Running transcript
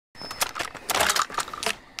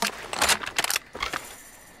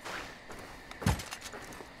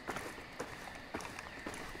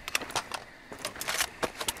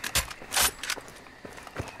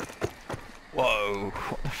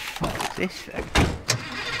this thing?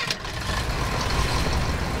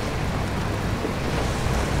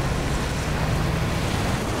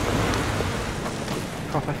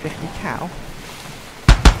 Proper 50 cal?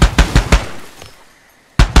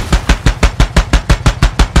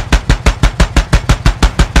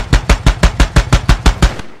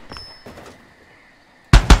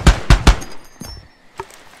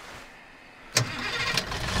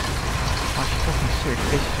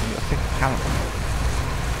 Serious business when you've got 50 caliber.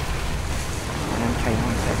 An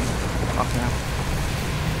MK97. Fucking hell.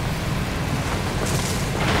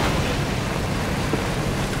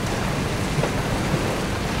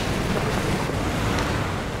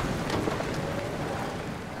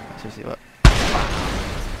 Seriously, look.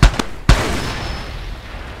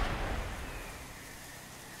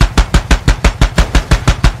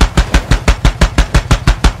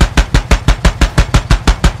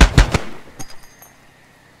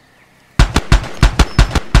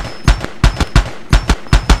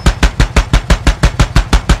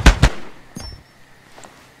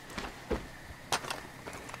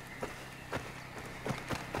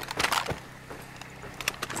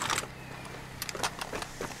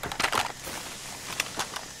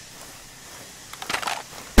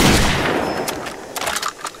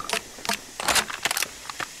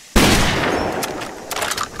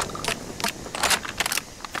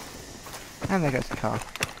 And there goes the car.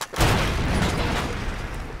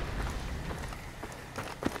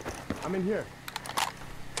 I'm in here.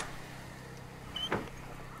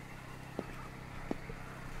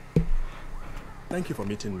 Thank you for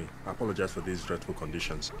meeting me. I apologize for these dreadful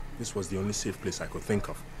conditions. This was the only safe place I could think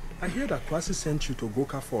of. I hear that Kwasi sent you to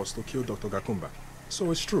Goka Force to kill Dr. Gakumba.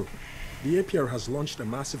 So it's true. The APR has launched a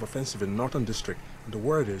massive offensive in Northern District, and the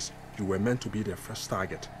word is you were meant to be their first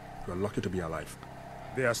target. You're lucky to be alive.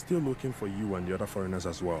 They are still looking for you and the other foreigners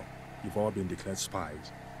as well. You've all been declared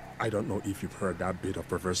spies. I don't know if you've heard that bit of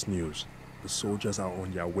perverse news. The soldiers are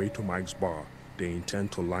on their way to Mike's bar. They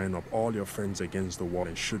intend to line up all your friends against the wall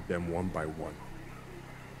and shoot them one by one.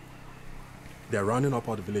 They're rounding up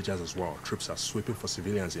all the villagers as well. Troops are sweeping for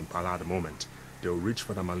civilians in Pala at the moment. They'll reach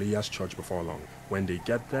for the Malia's church before long. When they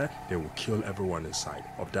get there, they will kill everyone inside.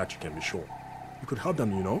 Of that you can be sure. You could help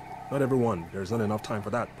them, you know. Not everyone. There's not enough time for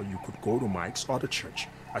that, but you could go to Mike's or the church.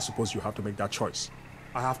 I suppose you have to make that choice.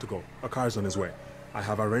 I have to go. A car is on his way. I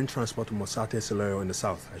have arranged transport to Mosate Sileo in the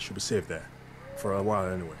south. I should be safe there. For a while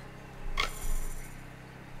anyway.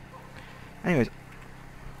 Anyways,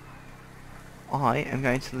 I am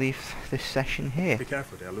going to leave this session here. Be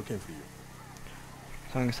careful, they are looking for you.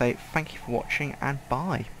 So I'm going to say thank you for watching and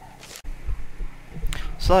bye.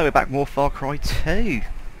 So we're back with more Far Cry 2.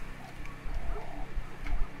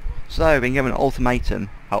 So we've been given an ultimatum: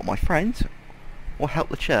 help my friends or help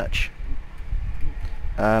the church.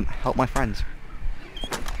 Help my friends.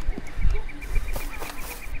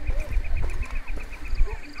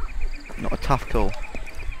 Not a tough call.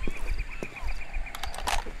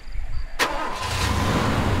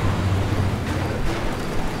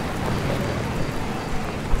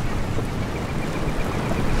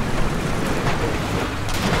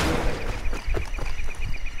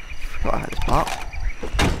 Forgot I had this part.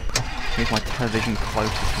 Move my television closer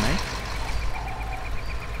to me.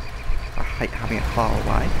 I hate having it far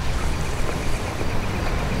away.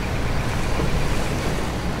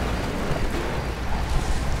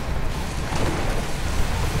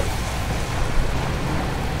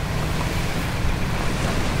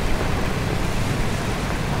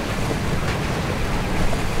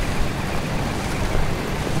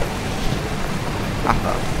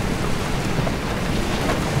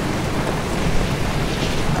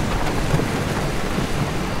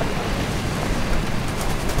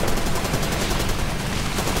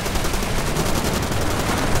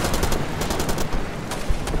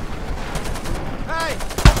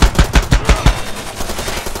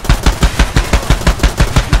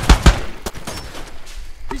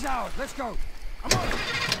 Let's go. Come on.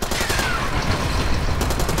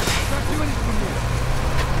 Can't do anything from here.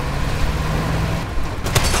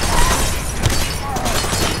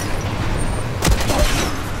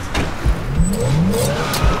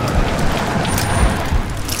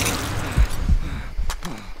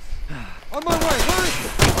 On my way. Where is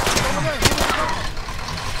it? On the way.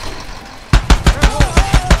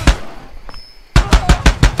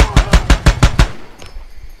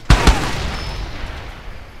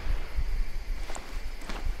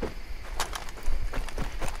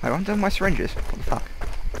 I'm done with my syringes. What the fuck?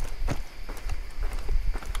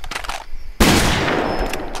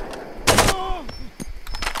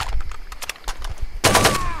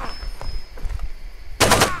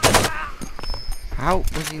 How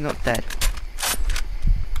was he not dead?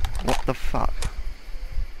 What? the fuck?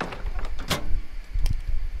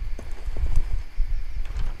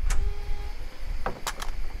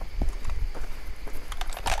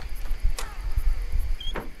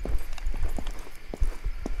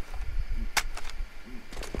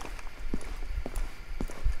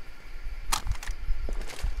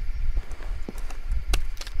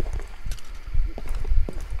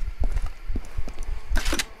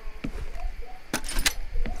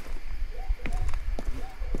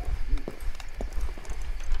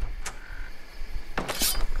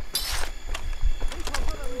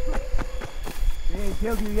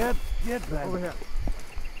 Killed you yet? Lad. Over here.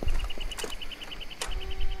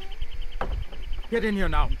 Get in here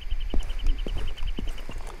now.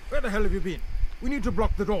 Where the hell have you been? We need to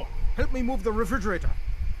block the door. Help me move the refrigerator.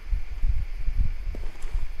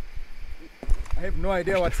 I have no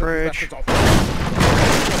idea what fridge.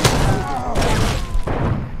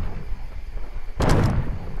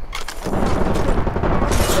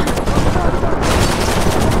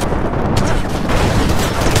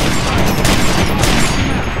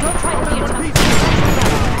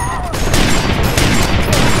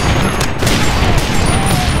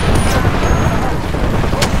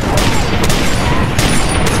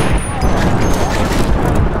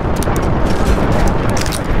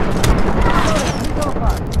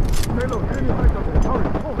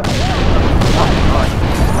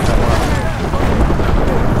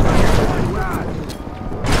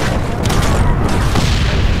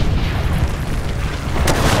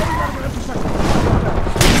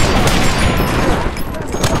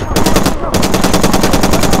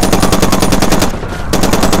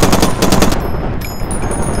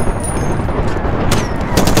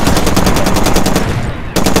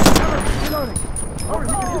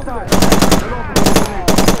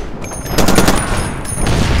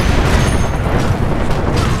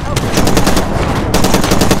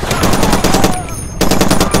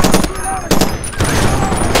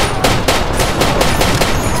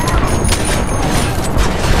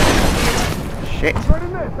 Shit. Right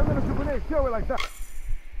in there. I'm gonna shoot an kill it like that.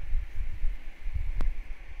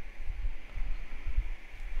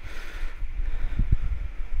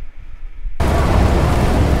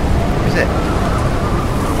 Is it?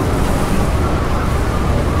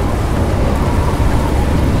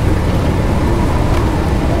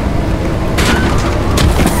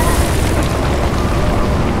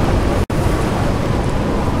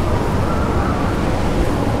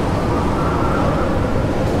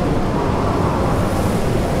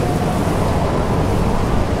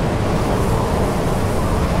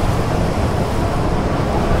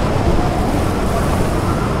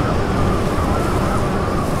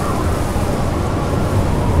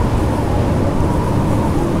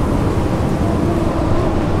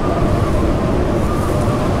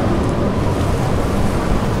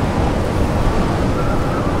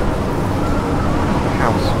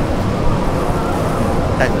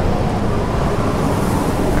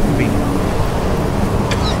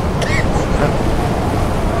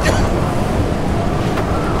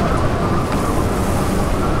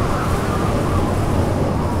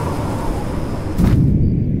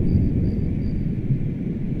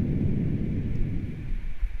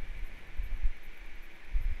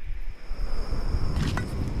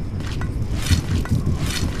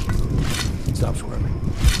 Stop squirming.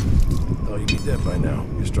 Thought you'd be dead by now.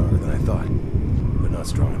 You're stronger than I thought. But not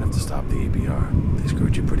strong enough to stop the APR. They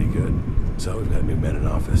screwed you pretty good. So we've got new men in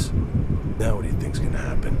office. Now what do you think's gonna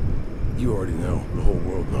happen? You already know. The whole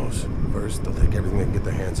world knows. First, they'll take everything they can get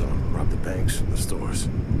their hands on. Rob the banks, the stores.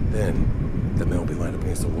 Then, the men will be lined up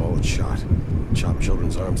against the wall and shot. Chop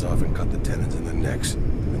children's arms off and cut the tendons in their necks.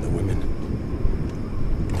 And the women...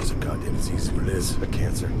 It's a goddamn disease, what it is. A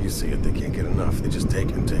cancer. You see it, they can't get enough. They just take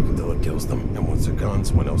until it kills them. And once they're gone,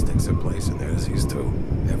 someone else takes their place and their disease too.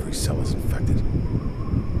 Every cell is infected.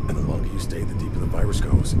 And the longer you stay, the deeper the virus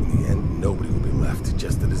goes. In the end, nobody will be left,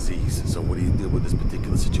 just the disease. So what do you do with this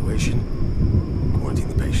particular situation? Quarantine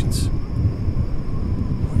the patients.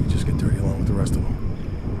 Or you just get dirty along with the rest of them.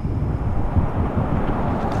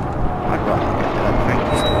 I'd rather get that, thank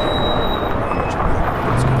you.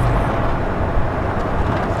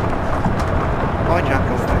 Bye,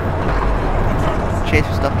 Jackal. Cheers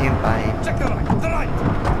for stopping in, babe. Check the right!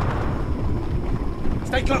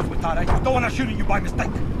 Stay close with that, I don't want to shoot at you by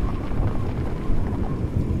mistake.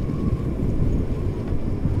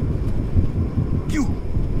 You!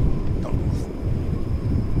 Don't move.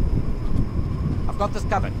 I've got this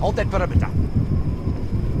covered. Hold that perimeter.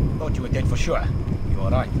 Thought you were dead for sure. You all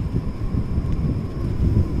right?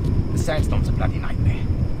 The sandstorm's a bloody nightmare.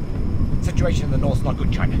 Situation in the north's not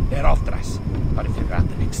good, China. They're after us. Gotta figure out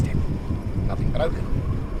the next step. Nothing broken.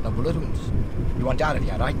 No bullet wounds. You want out of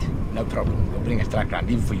here, right? No problem. We'll bring a truck and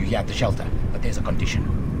leave for you here at the shelter. But there's a condition.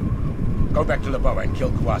 Go back to Laboa and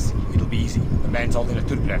kill Kawasi. It'll be easy. The man's holding a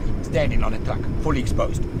turprary, standing on a truck, fully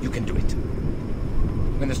exposed. You can do it.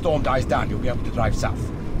 When the storm dies down, you'll be able to drive south.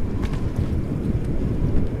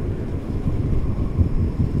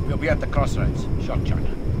 We'll be at the crossroads. Shot China.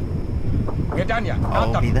 We're done here.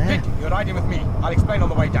 I'll be there. Pete, you're riding with me. I'll explain on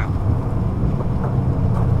the way down.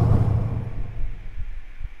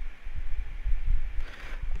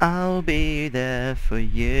 I'll be there for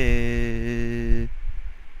you.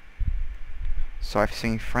 Sorry for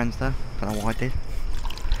singing Friends there. Don't know why I did.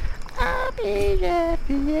 I'll be there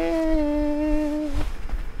for you.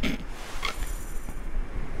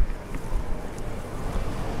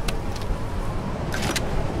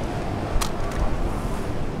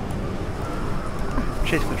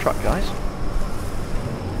 Cheers for the truck, guys.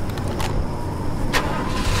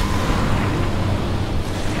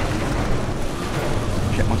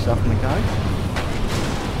 Check myself in the guide.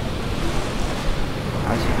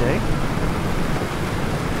 As you do.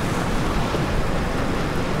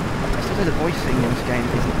 I still say the voicing in this game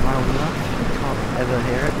isn't loud enough. You can't ever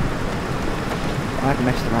hear it. I've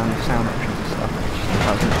messed around with sound options and stuff. It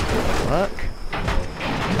just doesn't work.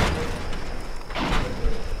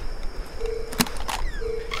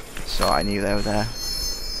 So I knew they were there.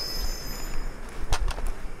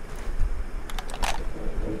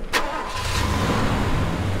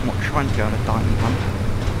 I'm not trying to go on a diamond hunt.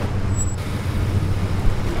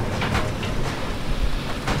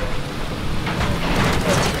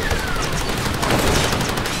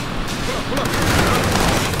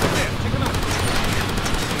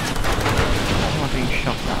 Why am I being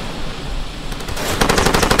shot at?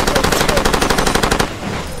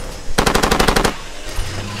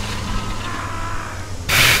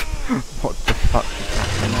 What the fuck is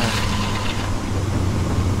happening there?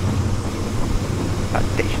 That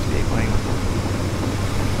ditches the vehicle.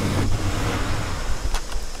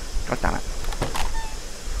 God damn it.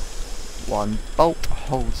 One bolt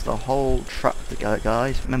holds the whole truck together,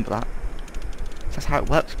 guys. Remember that. That's how it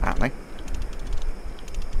works, apparently.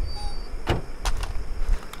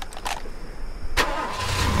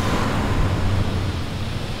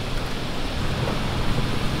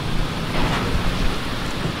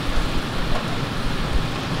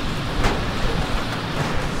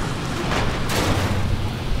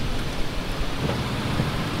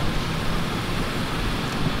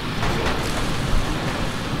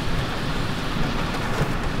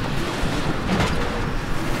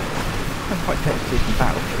 Quite technically from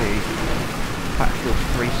Battlefield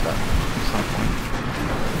 3 stuff at some point.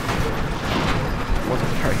 It was a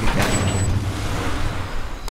very good game.